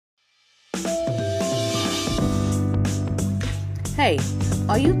Hey,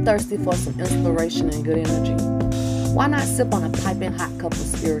 are you thirsty for some inspiration and good energy? Why not sip on a piping hot cup of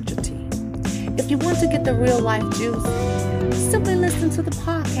spiritual tea? If you want to get the real life juice, simply listen to the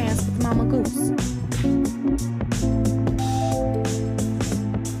podcast with Mama Goose.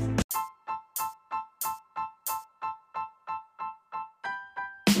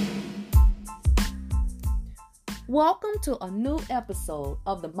 Welcome to a new episode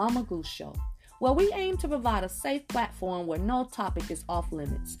of the Mama Goose Show, where we aim to provide a safe platform where no topic is off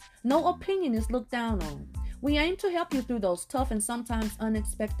limits, no opinion is looked down on. We aim to help you through those tough and sometimes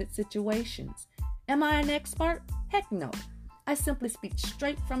unexpected situations. Am I an expert? Heck no. I simply speak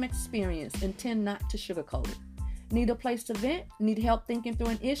straight from experience and tend not to sugarcoat it. Need a place to vent? Need help thinking through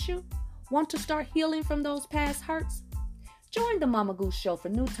an issue? Want to start healing from those past hurts? Join the Mama Goose Show for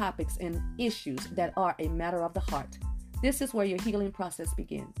new topics and issues that are a matter of the heart. This is where your healing process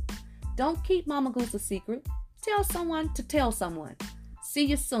begins. Don't keep Mama Goose a secret. Tell someone to tell someone. See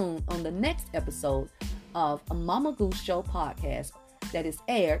you soon on the next episode of a Mama Goose Show podcast that is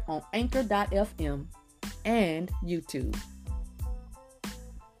aired on Anchor.fm and YouTube.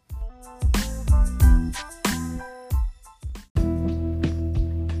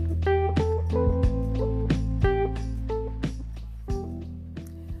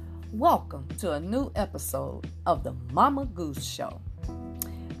 Welcome to a new episode of the Mama Goose Show.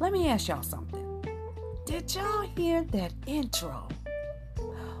 Let me ask y'all something. Did y'all hear that intro?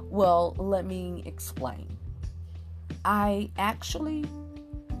 Well, let me explain. I actually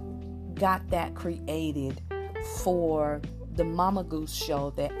got that created for the Mama Goose Show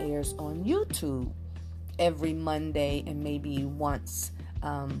that airs on YouTube every Monday and maybe once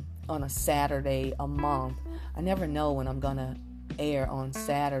on a Saturday a month. I never know when I'm going to air on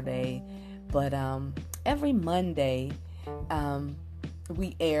Saturday, but every Monday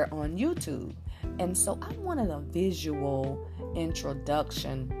we air on YouTube. And so I wanted a visual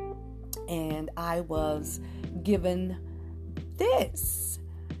introduction, and I was given this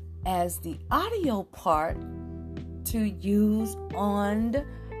as the audio part to use on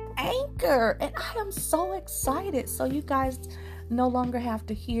Anchor, and I am so excited. So you guys no longer have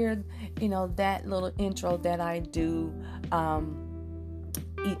to hear, that little intro that I do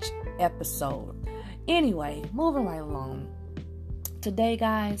each episode. Anyway, moving right along. Today,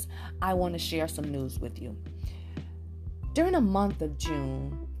 guys, I want to share some news with you. During the month of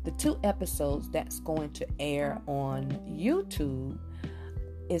June, the 2 episodes that's going to air on YouTube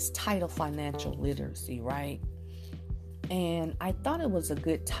is titled Financial Literacy, right? And I thought it was a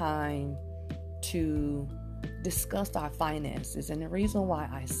good time to discuss our finances. And the reason why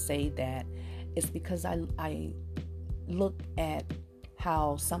I say that is because I look at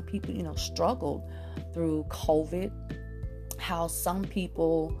how some people, struggled through COVID, how some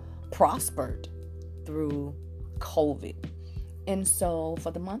people prospered through COVID. And so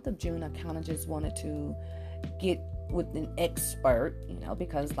for the month of June, I kind of just wanted to get with an expert,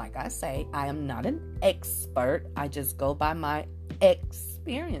 because like I say, I am not an expert. I just go by my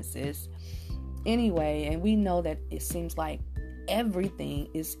experiences. Anyway, and we know that it seems like everything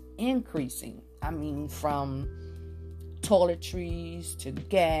is increasing. I mean, from toiletries to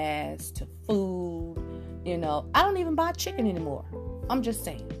gas to food. I don't even buy chicken anymore. I'm just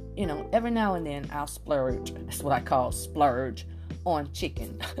saying, every now and then I'll splurge. That's what I call splurge on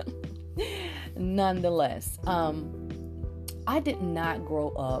chicken. Nonetheless, I did not grow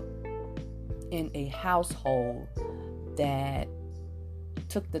up in a household that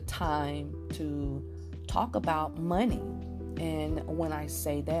took the time to talk about money. And when I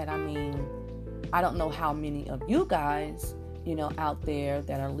say that, I mean, I don't know how many of you guys, out there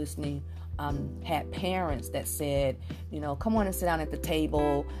that are listening, had parents that said, come on and sit down at the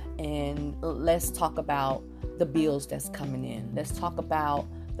table and let's talk about the bills that's coming in. Let's talk about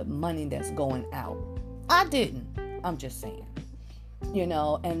the money that's going out. I didn't. I'm just saying,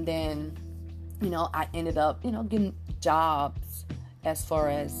 and then, I ended up, getting jobs as far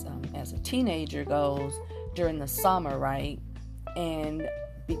as a teenager goes during the summer, right? And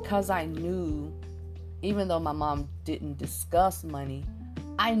because I knew, even though my mom didn't discuss money,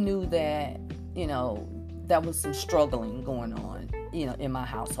 I knew that, that was some struggling going on, in my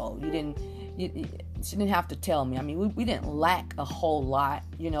household. She didn't have to tell me. I mean, we didn't lack a whole lot,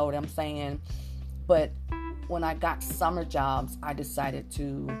 you know what I'm saying? But when I got summer jobs, I decided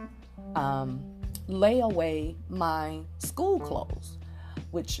to lay away my school clothes,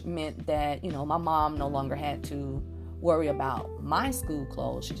 which meant that, my mom no longer had to worry about my school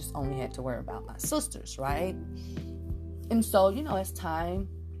clothes. She just only had to worry about my sisters, right? And so, as time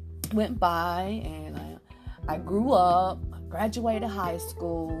went by and I grew up, graduated high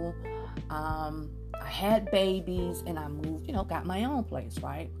school, I had babies, and I moved, got my own place,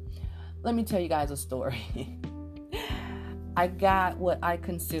 right? Let me tell you guys a story. I got what I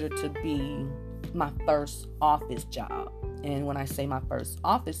consider to be my first office job. And when I say my first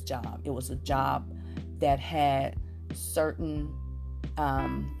office job, it was a job that had certain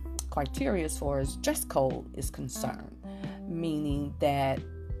criteria as far as dress code is concerned, meaning that,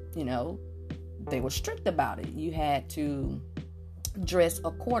 they were strict about it. You had to dress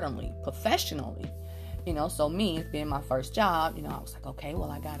accordingly, professionally, so me being my first job, I was like, okay, well,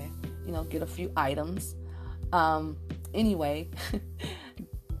 I gotta, get a few items. Anyway,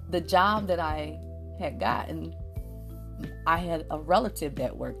 the job that I had gotten, I had a relative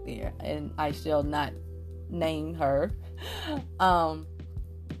that worked there, and I shall not name her.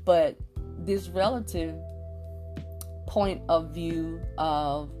 But this relative point of view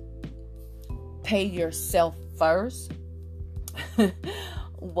of pay yourself first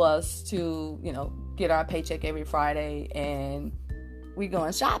was to, get our paycheck every Friday and we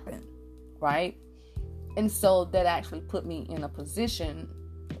going shopping, right? And so that actually put me in a position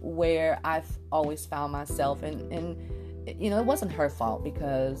where I've always found myself, and it wasn't her fault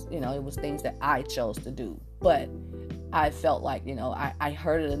because, it was things that I chose to do. But I felt like, I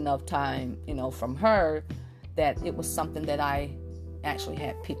heard it enough time, from her that it was something that I actually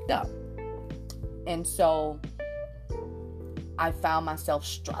had picked up. And so I found myself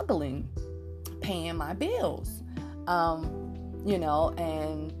struggling paying my bills, and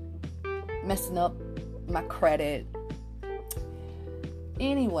messing up my credit.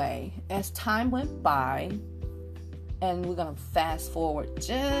 Anyway, as time went by, and we're going to fast forward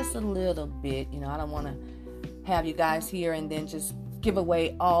just a little bit, I don't want to have you guys here and then just give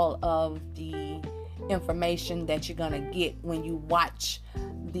away all of the information that you're going to get when you watch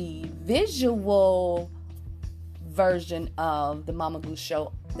the visual version of the Mama Goose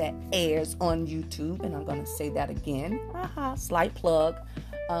Show that airs on YouTube. And I'm going to say that again. Slight plug.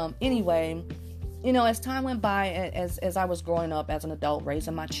 Anyway, as time went by, as I was growing up as an adult,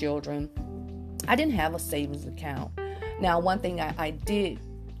 raising my children, I didn't have a savings account. Now, one thing I did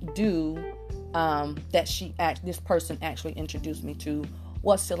do that this person actually introduced me to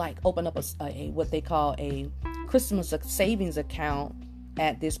was to open up a what they call a Christmas savings account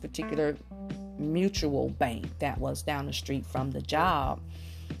at this particular mutual bank that was down the street from the job.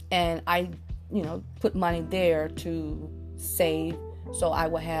 And I, put money there to save so I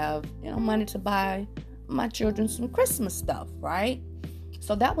would have, money to buy my children some Christmas stuff, right?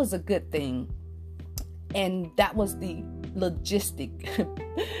 So that was a good thing. And that was the logistic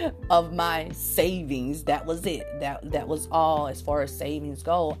of my savings. That was it. That was all as far as savings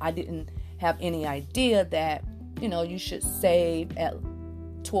go. I didn't have any idea that, you should save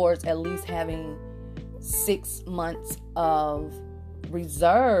towards at least having 6 months of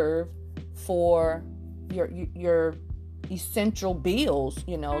reserve for your essential bills,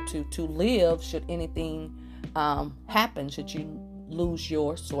 to live should anything happen, should you lose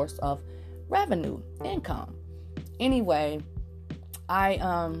your source of revenue, income. Anyway, I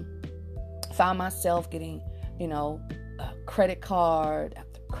found myself getting, credit card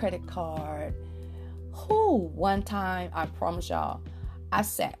after credit card. One time, I promise y'all, I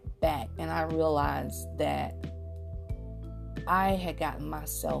sat back and I realized that I had gotten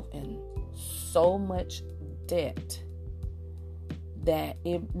myself in so much debt that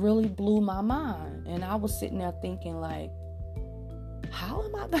it really blew my mind. And I was sitting there thinking how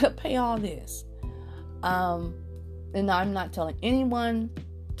am I going to pay all this? And I'm not telling anyone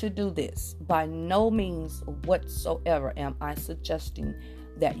to do this. By no means whatsoever am I suggesting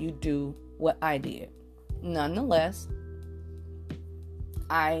that you do what I did. Nonetheless,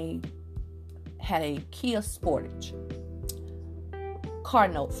 I had a Kia Sportage. Car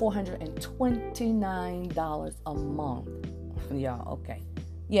note, $429 a month. Y'all, okay.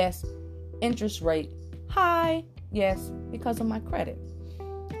 Yes, interest rate high. Yes, because of my credit.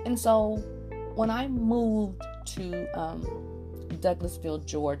 And so when I moved to Douglasville,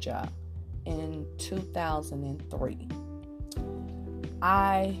 Georgia in 2003,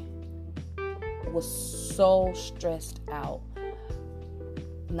 I was so stressed out,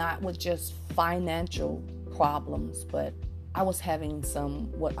 not with just financial problems, but I was having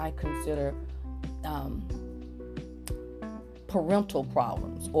some what I consider parental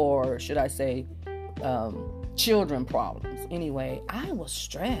problems, or should I say children problems. Anyway, I was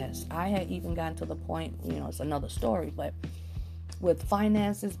stressed. I had even gotten to the point, it's another story, but with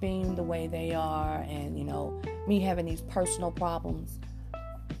finances being the way they are and, me having these personal problems,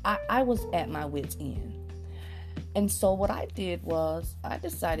 I was at my wit's end. And so what I did was I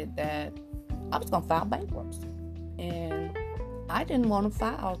decided that I was going to file bankruptcy. And I didn't want to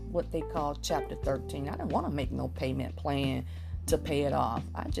file what they call Chapter 13. I didn't want to make no payment plan to pay it off.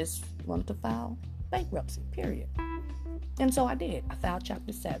 I just wanted to file bankruptcy, period. And so I did. I filed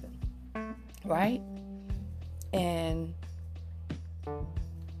Chapter 7, right? And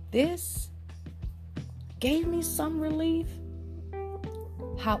this gave me some relief.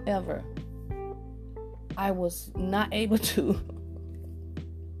 However, I was not able to,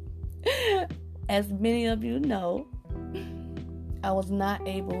 as many of you know, I was not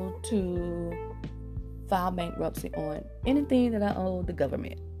able to file bankruptcy on anything that I owed the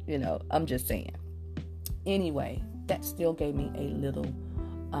government. I'm just saying. Anyway, that still gave me a little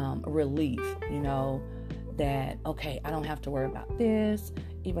relief, that, okay, I don't have to worry about this,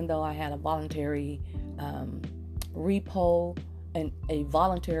 even though I had a voluntary repo and a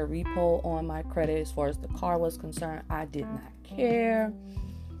voluntary repo on my credit as far as the car was concerned. I did not care.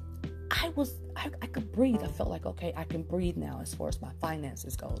 I could breathe. I felt like, okay, I can breathe now as far as my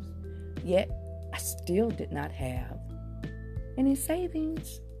finances goes. Yet, I still did not have any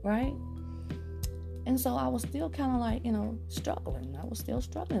savings, right? And so I was still kind of like, struggling. I was still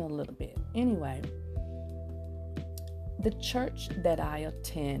struggling a little bit. Anyway, the church that I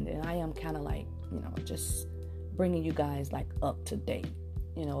attend, and I am kind of like, just bringing you guys like up to date.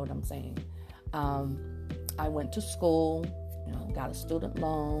 You know what I'm saying? I went to school, got a student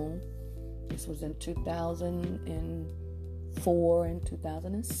loan. This was in 2004 and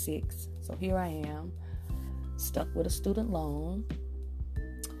 2006. So here I am, stuck with a student loan.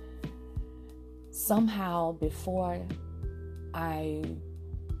 Somehow before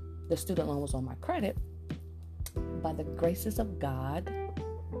the student loan was on my credit, by the graces of God,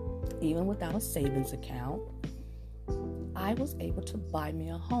 even without a savings account, I was able to buy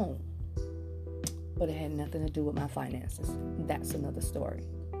me a home. But it had nothing to do with my finances. That's another story.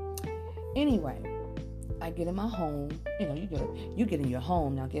 Anyway, I get in my home. You get in your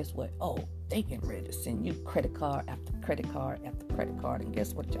home. Now, guess what? Oh, they getting ready to send you credit card after credit card after credit card. And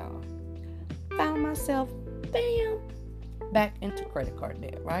guess what, y'all? Found myself, bam, back into credit card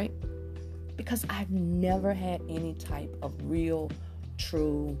debt, right? Because I've never had any type of real,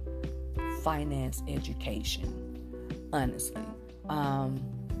 true finance education, honestly.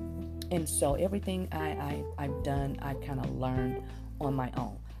 And so everything I've done, I kind of learned on my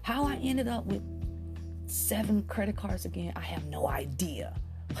own. How I ended up with 7 credit cards again, I have no idea.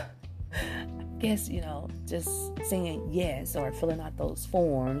 I guess, just saying yes or filling out those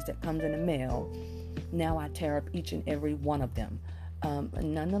forms that comes in the mail. Now I tear up each and every one of them.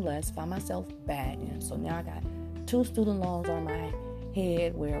 Nonetheless, find myself back. And so now I got 2 student loans on my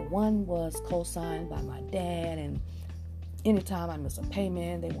head, where one was co-signed by my dad, and anytime I miss a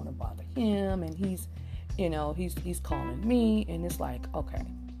payment, they want to bother him, and he's calling me, and it's like, okay,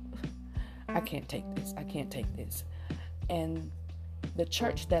 I can't take this. And the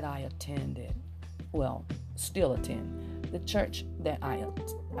church that I attended, still attend, the church that I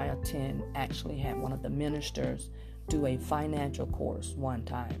attend actually had one of the ministers do a financial course one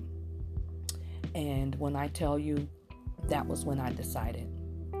time. And when I tell you, that was when I decided,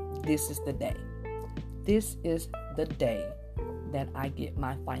 this is the day. This is the day that I get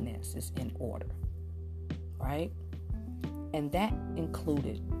my finances in order, right? And that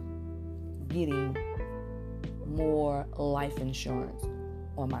included getting more life insurance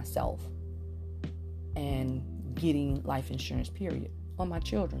on myself and getting life insurance, period, on my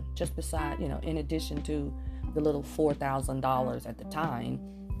children. Just beside, in addition to the little $4,000 at the time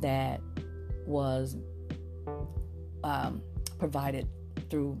that was provided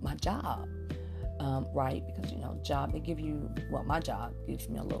through my job, right? Because, job, they give you, my job gives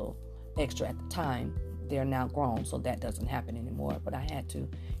me a little extra at the time. They're now grown, so that doesn't happen anymore. But I had to,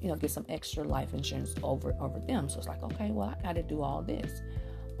 get some extra life insurance over them. So it's like, okay, well, I got to do all this.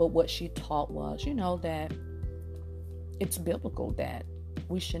 But what she taught was, that it's biblical that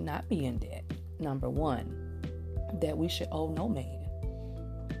we should not be in debt. Number 1, that we should owe no man.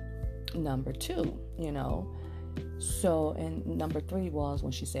 Number 2, So, and number 3 was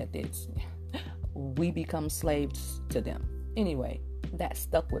when she said this, we become slaves to them. Anyway, that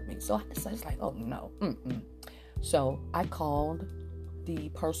stuck with me. So I was like, oh no. So I called the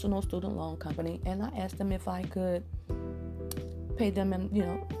personal student loan company and I asked them if I could pay them and,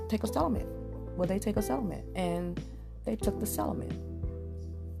 take a settlement. Will they take a settlement? And they took the settlement.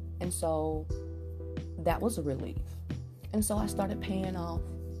 And so that was a relief. And so I started paying off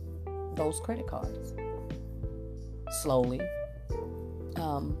those credit cards slowly.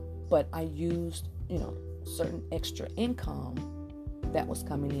 But I used, certain extra income that was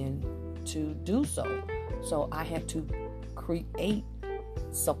coming in to do so. So I had to create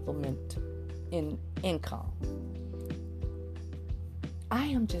supplement in income. I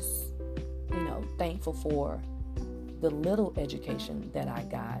am just, thankful for the little education that I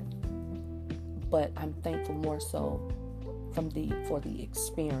got, but I'm thankful more so for the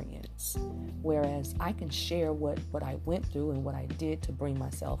experience. Whereas I can share what I went through and what I did to bring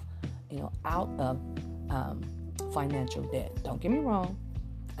myself, out of financial debt. Don't get me wrong,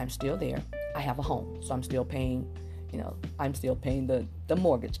 I'm still there. I have a home, so I'm still paying. I'm still paying the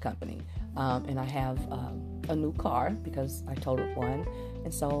mortgage company, and I have a new car because I totaled one,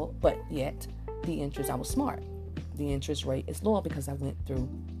 and so. But yet, the interest, I was smart. The interest rate is lower because I went through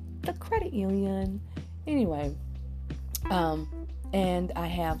the credit union. Anyway, and I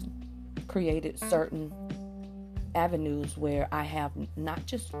have created certain avenues where I have not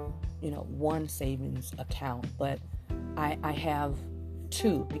just, one savings account, but I have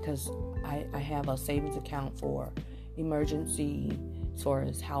two, because I have a savings account for emergency as far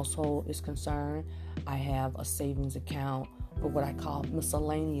as household is concerned. I have a savings account for what I call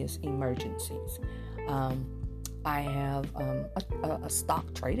miscellaneous emergencies. I have a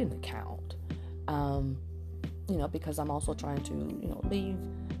stock trading account, because I'm also trying to, leave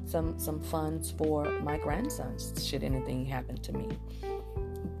some funds for my grandsons should anything happen to me.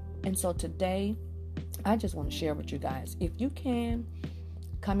 And so today, I just want to share with you guys, if you can,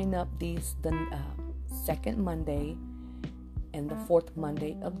 coming up the second Monday and the fourth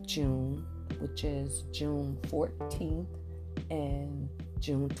Monday of June, which is June 14th and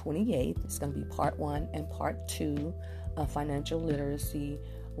June 28th. It's going to be part 1 and part 2 of financial literacy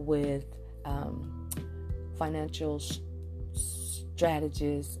with financial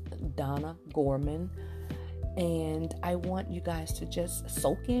strategist Donna Gorman. And I want you guys to just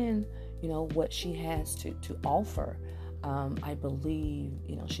soak in, what she has to offer. I believe,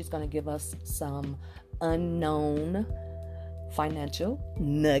 she's going to give us some unknown financial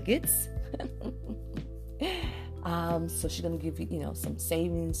nuggets. So she's going to give you, some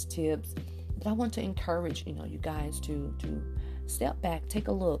savings tips. But I want to encourage, you guys to step back, take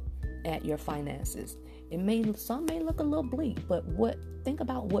a look at your finances. Some may look a little bleak, but think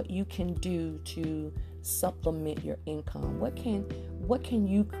about what you can do to supplement your income. What can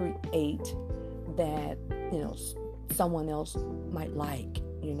you create that, someone else might like,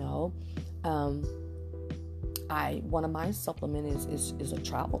 one of my supplements is a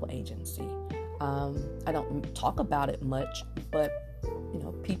travel agency. I don't talk about it much, but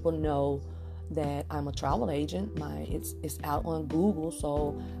people know that I'm a travel agent. It's out on Google,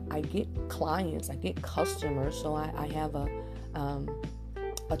 so I get clients, I get customers. So I have a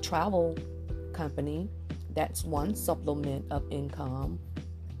travel company. That's one supplement of income.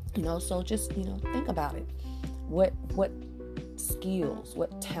 So just think about it. What skills,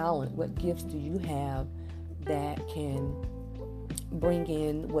 what talent, what gifts do you have that can bring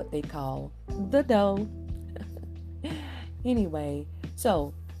in what they call the dough? Anyway,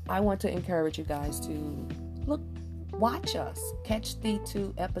 so I want to encourage you guys to watch us, catch the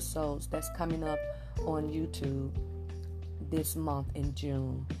 2 episodes that's coming up on YouTube this month in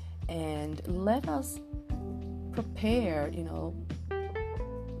June, and let us prepare,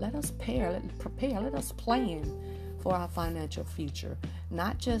 let us plan for our financial future,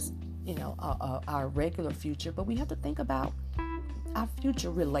 not just, our regular future, but we have to think about our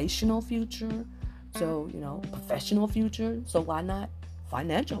future, relational future, so, professional future, so why not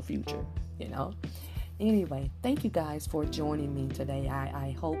financial future, Anyway, thank you guys for joining me today.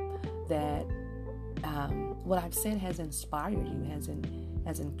 I hope that what I've said has inspired you,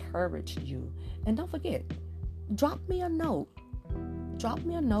 has encouraged you. And don't forget, drop me a note,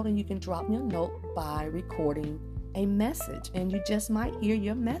 and you can drop me a note by recording a message, and you just might hear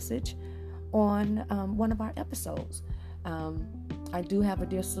your message on one of our episodes. I do have a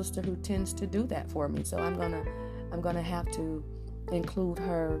dear sister who tends to do that for me, so I'm gonna have to include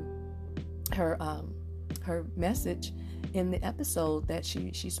her message in the episode that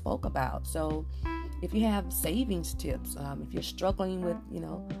she spoke about. So if you have savings tips, if you're struggling with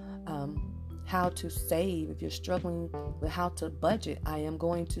how to save, if you're struggling with how to budget, I am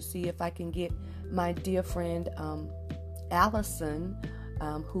going to see if I can get my dear friend Allison,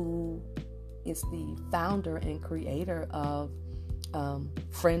 who is the founder and creator of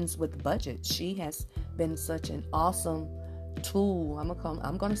Friends with Budget. She has been such an awesome tool.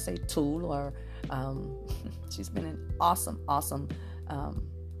 I'm gonna say tool, or she's been an awesome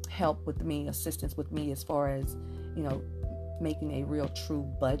help with me, assistance with me as far as making a real true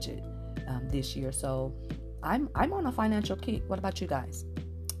budget this year. So I'm on a financial kick. What about you guys?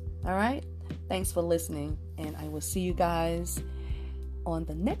 All right, thanks for listening, and I will see you guys on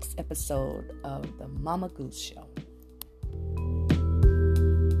the next episode of the Mama Goose Show.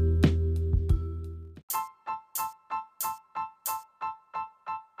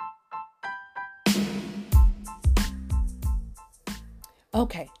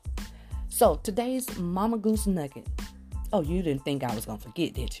 Okay, so today's Mama Goose Nugget. Oh, you didn't think I was going to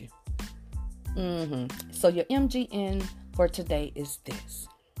forget, did you? So your MGN for today is this.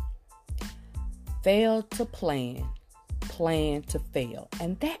 Fail to plan, plan to fail.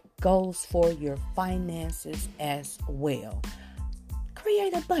 And that goes for your finances as well.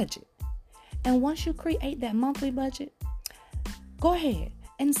 Create a budget. And once you create that monthly budget, go ahead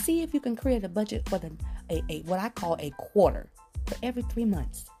and see if you can create a budget for what I call a quarter for every 3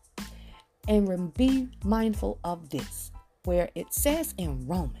 months. And be mindful of this, where it says in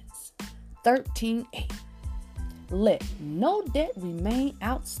Romans 13:8, let no debt remain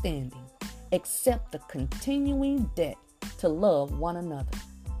outstanding except the continuing debt to love one another.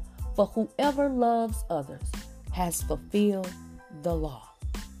 For whoever loves others has fulfilled the law.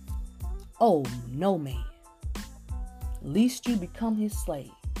 Oh, no man, lest you become his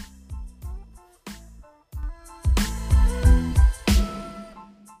slave.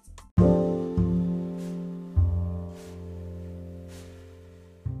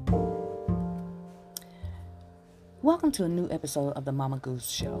 Welcome to a new episode of the Mama Goose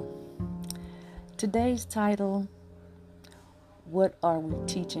Show. Today's title, What Are We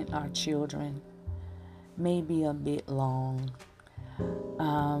Teaching Our Children? May be a bit long.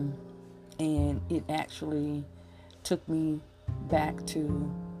 And it actually took me back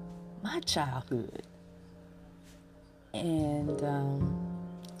to my childhood. And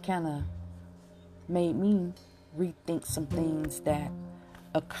kind of made me rethink some things that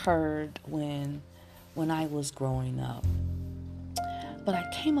occurred when I was growing up. But I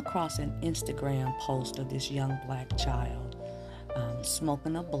came across an Instagram post of this young black child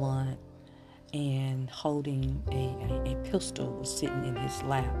smoking a blunt and holding a pistol sitting in his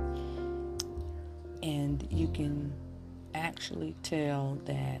lap. And you can actually tell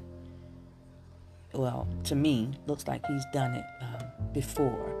that, well, to me, looks like he's done it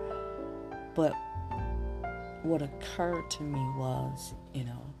before. But what occurred to me was,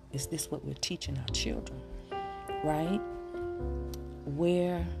 is this what we're teaching our children, right?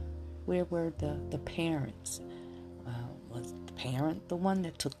 Where were the parents? Was the parent the one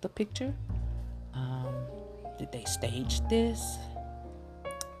that took the picture? Did they stage this?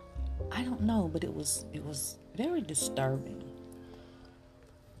 I don't know, but it was very disturbing.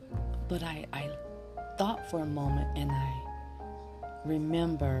 But I thought for a moment, and I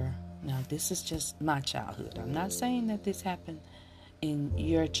remember, now this is just my childhood. I'm not saying that this happened in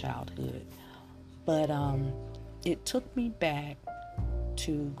your childhood, but it took me back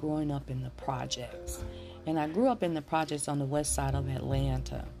to growing up in the projects. And I grew up in the projects on the west side of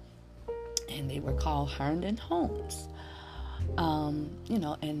Atlanta, and they were called Herndon Homes.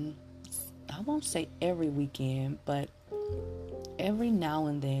 And I won't say every weekend, but every now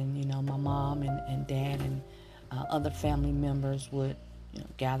and then, my mom and dad and other family members would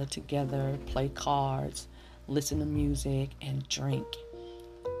gather together, play cards, listen to music, and drink.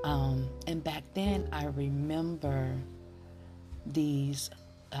 And back then, I remember these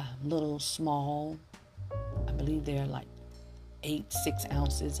little small, I believe they're like 6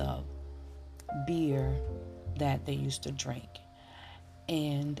 ounces of beer that they used to drink.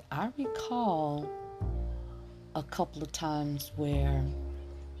 And I recall a couple of times where,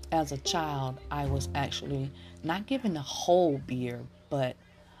 as a child, I was actually not given a whole beer, but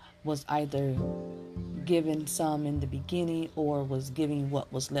was either given some in the beginning or was giving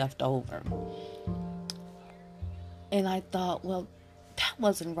what was left over. And I thought, well, that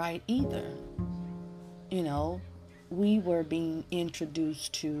wasn't right either. We were being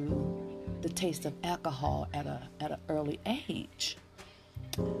introduced to the taste of alcohol at an early age.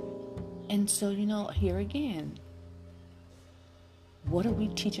 And so, here again, what are we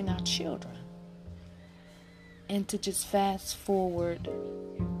teaching our children? And to just fast forward,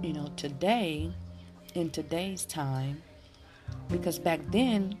 today, in today's time, because back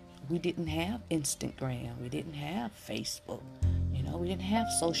then we didn't have Instagram, we didn't have Facebook, we didn't have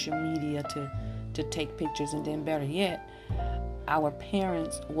social media to take pictures, and then better yet, our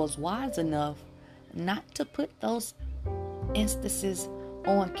parents was wise enough not to put those instances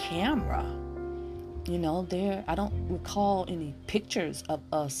on camera. I don't recall any pictures of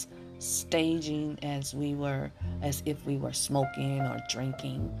us staging as if we were smoking or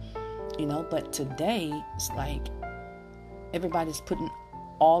drinking, but today it's like everybody's putting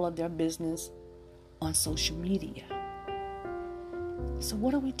all of their business on social media. So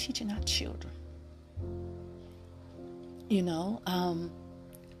what are we teaching our children?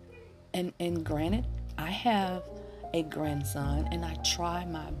 And granted, I have a grandson, and I try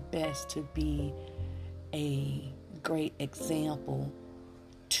my best to be a great example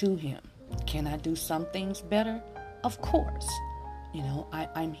to him. Can I do some things better? Of course.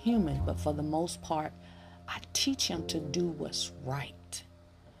 I'm human, but for the most part, I teach him to do what's right.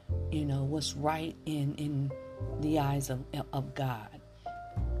 What's right in the eyes of God.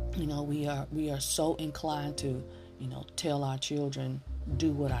 We are so inclined to, tell our children,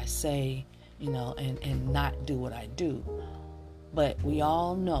 do what I say, and not do what I do. But we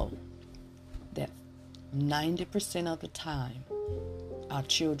all know that 90% of the time, our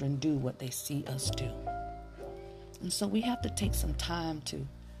children do what they see us do. And so we have to take some time to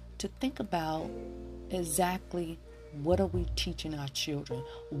think about exactly what are we teaching our children?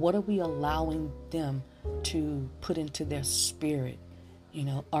 What are we allowing them to put into their spirit?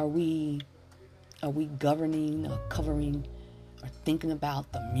 Are we governing or covering or thinking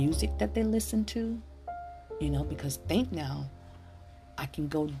about the music that they listen to? Because think now, I can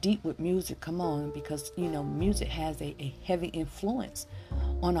go deep with music. Come on, because music has a heavy influence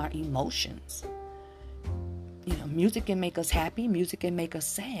on our emotions. Music can make us happy. Music can make us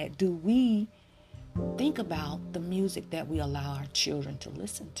sad. Do we think about the music that we allow our children to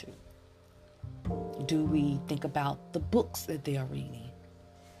listen to? Do we think about the books that they are reading?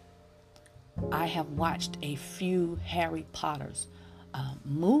 I have watched a few Harry Potter's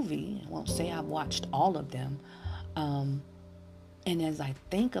movie. I won't say I've watched all of them. And as I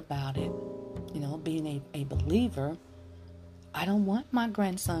think about it, being a believer, I don't want my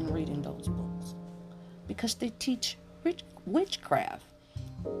grandson reading those books because they teach witchcraft.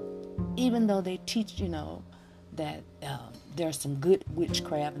 Even though they teach, that there's some good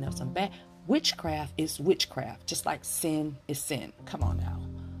witchcraft and there's some bad. Witchcraft is witchcraft, just like sin is sin. Come on now.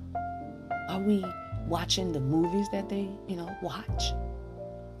 Are we watching the movies that they, watch?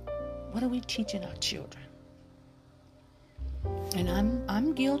 What are we teaching our children? And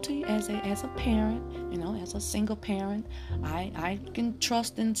I'm guilty as a parent, as a single parent. I can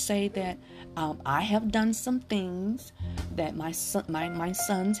trust and say that I have done some things that my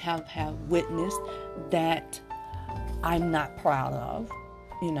sons have witnessed that I'm not proud of.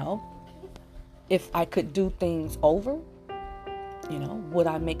 If I could do things over, would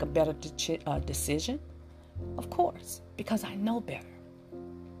I make a better decision? Of course, because I know better.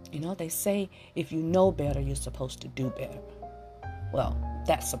 They say if you know better, you're supposed to do better. Well,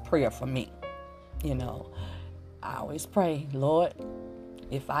 that's a prayer for me. I always pray, Lord,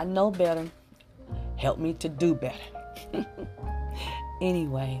 if I know better, help me to do better.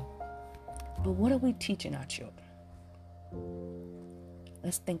 Anyway, but what are we teaching our children?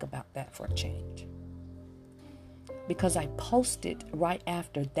 Let's think about that for a change. Because I posted right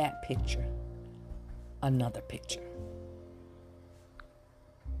after that picture another picture.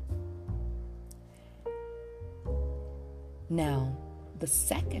 Now, the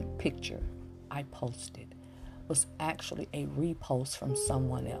second picture I posted was actually a repost from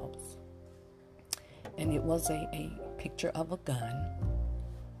someone else. And it was a picture of a gun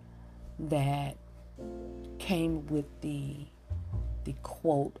that came with the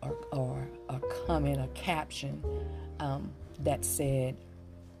quote or a comment or caption that said,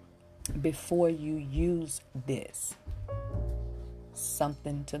 before you use this,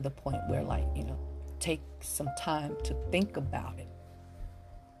 something to the point where take some time to think about it.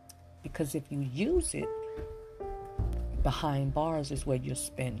 Because if you use it, behind bars is where you'll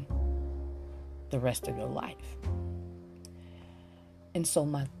spend the rest of your life. And so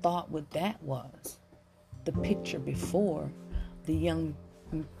my thought with that was, the picture before, the young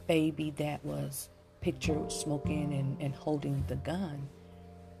baby that was pictured smoking and holding the gun,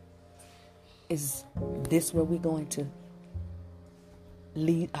 is this where we're going to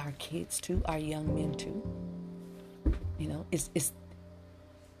lead our kids to, our young men to?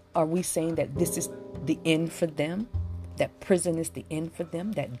 Are we saying that this is the end for them? That prison is the end for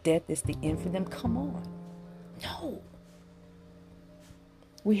them? That death is the end for them? Come on. No.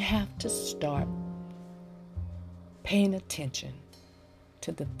 We have to start paying attention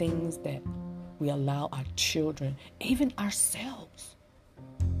to the things that we allow our children, even ourselves,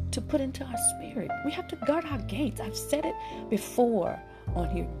 to put into our spirit. We have to guard our gates. I've said it before on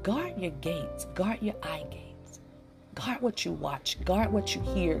here. Guard your gates. Guard your eye gates. Guard what you watch. Guard what you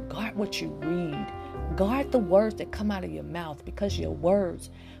hear. Guard what you read. Guard the words that come out of your mouth, because your words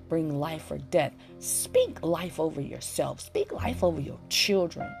bring life or death. Speak life over yourself. Speak life over your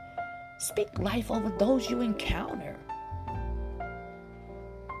children. Speak life over those you encounter.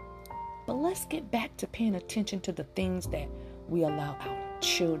 But let's get back to paying attention to the things that we allow our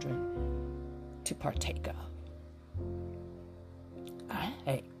children to partake of.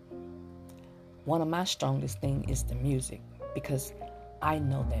 Hey, one of my strongest things is the music, because I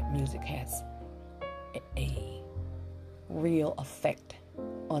know that music has a real effect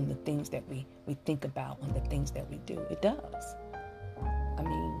on the things that we think about, on the things that we do. It does.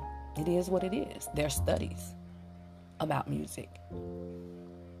 It is what it is. There's studies about music.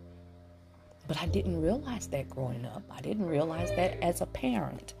 But I didn't realize that growing up. I didn't realize that as a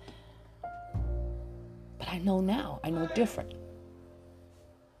parent. But I know now. I know different.